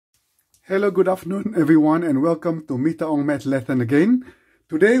Hello, good afternoon everyone, and welcome to Mr. Ong Math lesson again.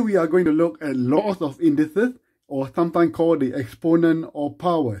 Today we are going to look at laws of indices, or sometimes called the exponent or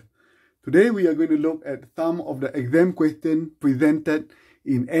powers. Today we are going to look at some of the exam questions presented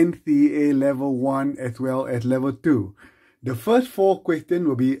in NCEA Level 1 as well as Level 2. The first 4 questions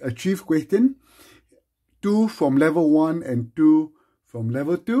will be achieve question, 2 from Level 1 and 2 from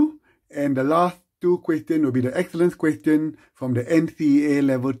Level 2, and the last 2 questions will be the excellence question from the NCEA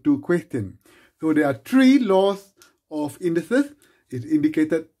Level 2 question. So there are 3 laws of indices. It's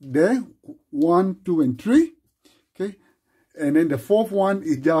indicated there, 1, 2, and 3. Okay, and then the 4th one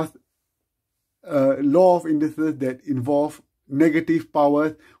is just a law of indices that involve negative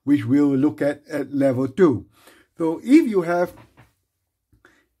powers, which we'll look at Level 2. So if you have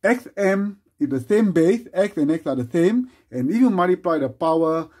xm is the same base, x and x are the same, and if you multiply the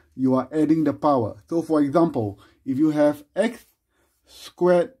power, you are adding the power. So for example, if you have x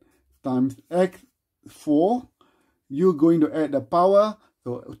squared times x4, you're going to add the power.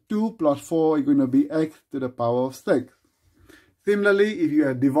 So 2 plus 4 is going to be x to the power of 6. Similarly, if you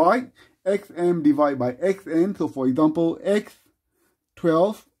have divide, xm divided by xn, so for example,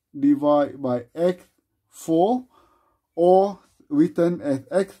 x12 divided by x4, or written as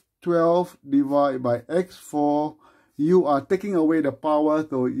x12 divided by x4, you are taking away the power,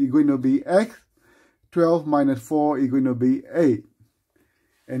 so it's going to be x. 12 minus 4 is going to be 8.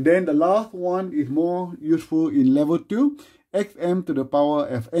 And then the last one is more useful in Level 2, xm to the power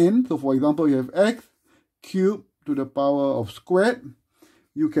of n. So for example, you have x cubed to the power of squared.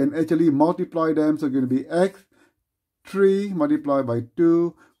 You can actually multiply them, so it's going to be x 3 multiplied by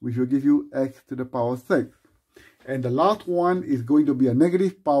 2, which will give you x to the power 6. And the last one is going to be a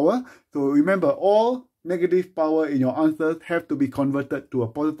negative power. So remember, all negative power in your answers have to be converted to a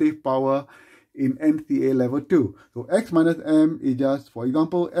positive power in NCEA Level 2. So x minus m is just, for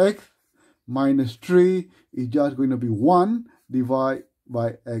example, x minus 3 is just going to be 1 divided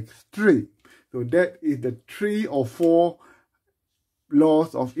by x3. So that is the 3 or 4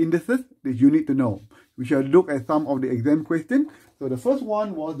 laws of indices that you need to know. We shall look at some of the exam questions. So the first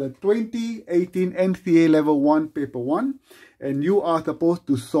one was the 2018 NCEA Level 1 Paper 1, and you are supposed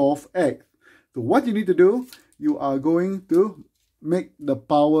to solve x. So what you need to do, you are going to make the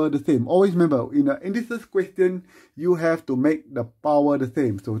power the same. Always remember, in the indices question, you have to make the power the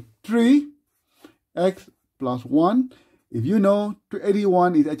same. So 3x plus 1. If you know,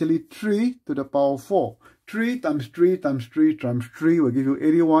 81 is actually 3 to the power 4. 3 times 3 times 3 times 3 will give you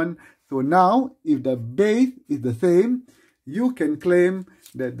 81. So now, if the base is the same, you can claim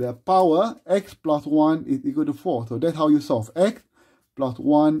that the power x plus 1 is equal to 4. So that's how you solve. X plus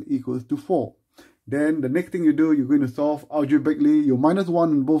 1 equals to 4. Then the next thing you do, you're going to solve algebraically. You minus 1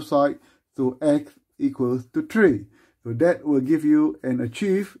 on both sides, so x equals to 3. So that will give you an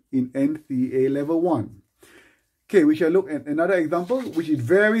achieve in NCEA Level 1. Okay, we shall look at another example, which is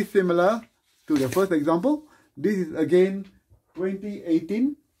very similar to the first example. This is again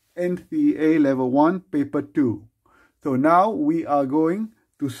 2018 NCEA Level 1 Paper 2. So now we are going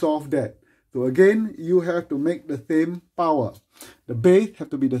to solve that. So again, you have to make the same power. The base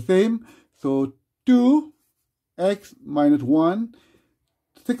have to be the same. So 2x minus 1,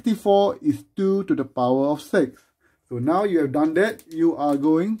 64 is 2 to the power of 6. So now you have done that, you are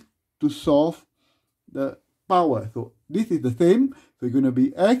going to solve the power. So this is the same. So it's going to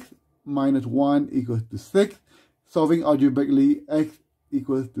be x minus 1 equals to 6. Solving algebraically, x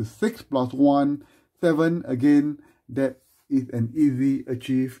equals to 6 plus 1, 7. Again, that is an easy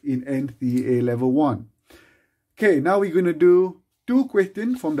achieve in NCEA Level 1. Okay, now we're going to do 2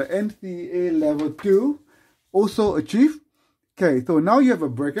 questions from the NCEA Level 2, also achieve. Okay, so now you have a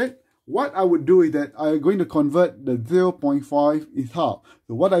bracket. What I would do is that I'm going to convert the 0.5 is half.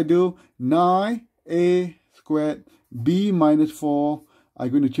 So what I do, 9a squared b minus 4, I'm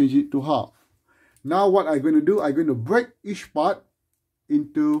going to change it to half. Now what I'm going to do, I'm going to break each part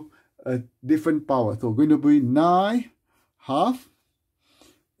into a different power. So going to be 9 half,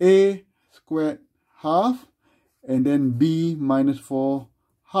 a squared half, and then b minus 4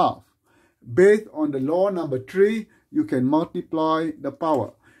 half. Based on the law number 3, you can multiply the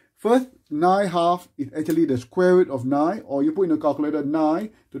power. First, 9 half is actually the square root of 9, or you put in the calculator 9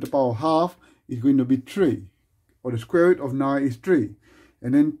 to the power half is going to be 3, or the square root of 9 is 3.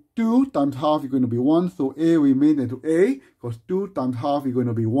 And then 2 times half is going to be 1, so a remains into a, because 2 times half is going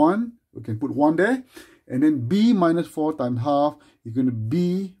to be 1. We can put 1 there. And then b minus 4 times half is going to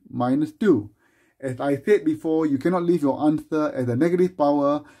be minus 2. As I said before, you cannot leave your answer as a negative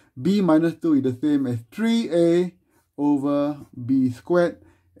power. B minus 2 is the same as 3a over b squared,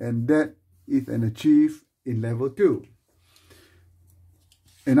 and that is an achieve in Level 2.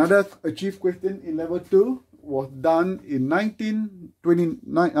 Another achieved question in level 2 was done in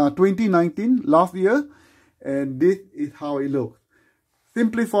 2019, last year, and this is how it looks.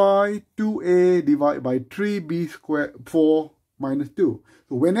 Simplify 2a divided by 3b squared 4 minus 2.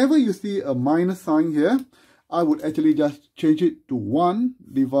 So whenever you see a minus sign here, I would actually just change it to 1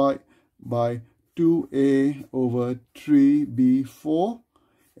 divided by 2a over 3b4,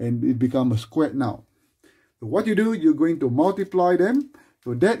 and it becomes a squared now. So what you do, you're going to multiply them.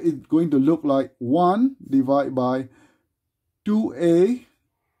 So that is going to look like 1 divided by 2a,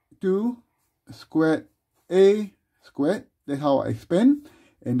 2 squared a squared. That's how I expand.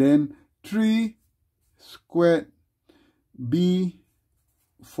 And then 3 squared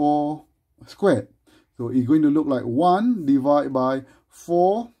b4 squared. So it's going to look like 1 divided by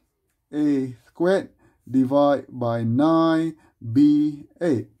 4a squared divided by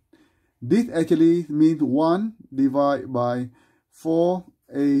 9b8. This actually means 1 divided by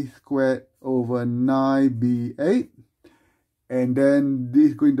 4a squared over 9b8. And then this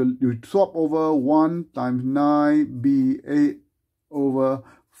is going to, you swap over 1 times 9b8 over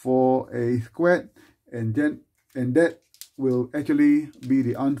 4a squared. And that will actually be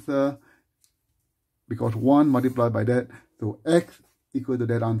the answer, because 1 multiplied by that. So x equal to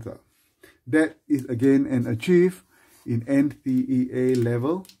that answer. That is again an achieve in NCEA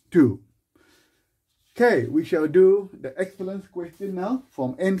Level 2. Okay, we shall do the excellence question now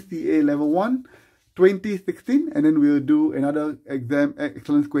from NCEA Level 1, 2016, and then we'll do another exam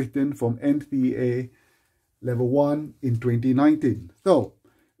excellence question from NCEA Level 1 in 2019. So,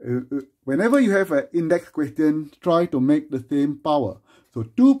 whenever you have an index question, try to make the same power. So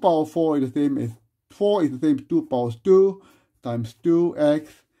 2 power 4 is the same as 4 is the same as 2 powers 2 times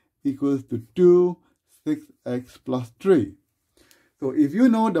 2x equals to 2, 6x plus 3. So if you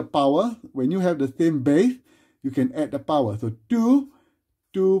know the power, when you have the same base, you can add the power. So 2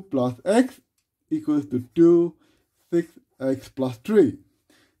 plus x equals to 2, 6x plus 3.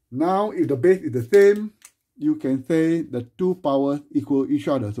 Now if the base is the same, you can say the 2 powers equal each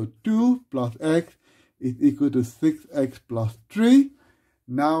other. So 2 plus x is equal to 6x plus 3.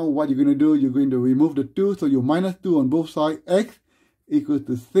 Now what you're going to do, you're going to remove the 2. So you minus 2 on both sides. X equals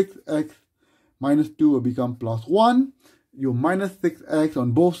to 6x minus 2 will become plus 1. You minus 6x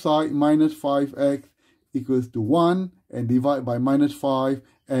on both sides, minus 5x equals to 1. And divide by minus 5,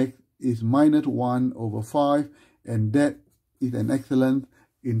 x is minus 1 over 5. And that is an excellence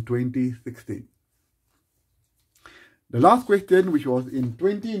in 2016. The last question, which was in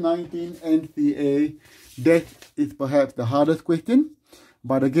 2019 NCEA, that is perhaps the hardest question.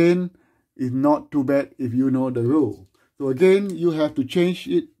 But again, it's not too bad if you know the rule. So again, you have to change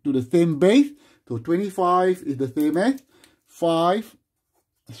it to the same base. So 25 is the same as 5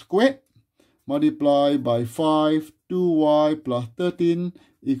 squared multiplied by 5, 2y plus 13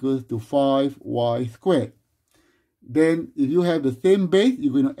 equals to 5y squared. Then if you have the same base,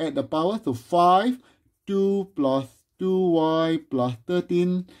 you're going to add the power. So 5, 2 plus 2y plus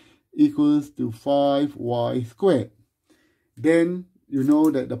 13 equals to 5y squared. Then you know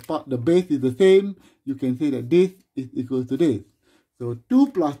that the base is the same. You can say that this is equal to this. So 2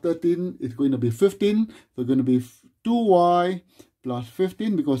 plus 13 is going to be 15. So it's going to be 2y plus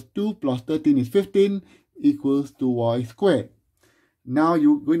 15, because 2 plus 13 is 15 equals to y squared. Now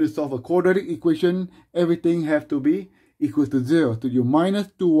you're going to solve a quadratic equation. Everything has to be equals to 0. So you minus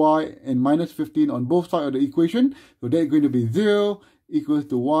 2y and minus 15 on both sides of the equation. So that's going to be 0 equals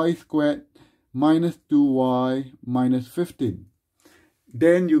to y squared minus 2y minus 15.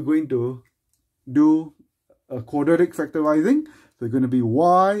 Then you're going to do a quadratic factorizing. So it's going to be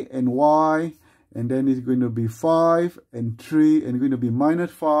y, and then it's going to be 5 and 3, and it's going to be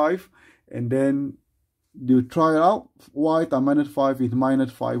minus 5. And then you try it out. Y times minus 5 is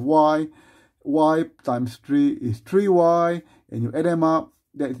minus 5y. Y times 3 is 3y. And you add them up.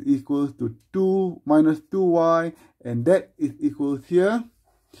 That is equals to 2 minus 2y. And that is equals here.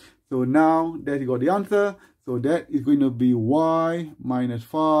 So now that you got the answer. So that is going to be y minus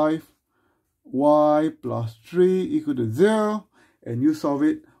 5. Y plus 3 equal to 0. And you solve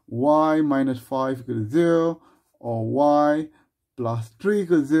it. Y minus 5 equal to 0. Or y plus 3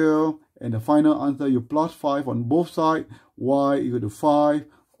 equal to 0. And the final answer, you plus 5 on both sides. Y equal to 5.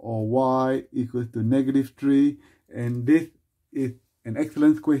 Or y equals to negative 3. And this is an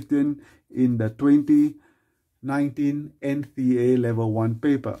excellence question in the 2019 NCEA Level 1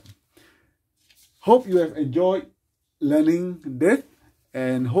 paper. Hope you have enjoyed learning this,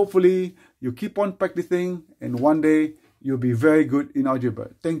 and hopefully you keep on practicing, and one day you'll be very good in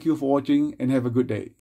algebra. Thank you for watching and have a good day.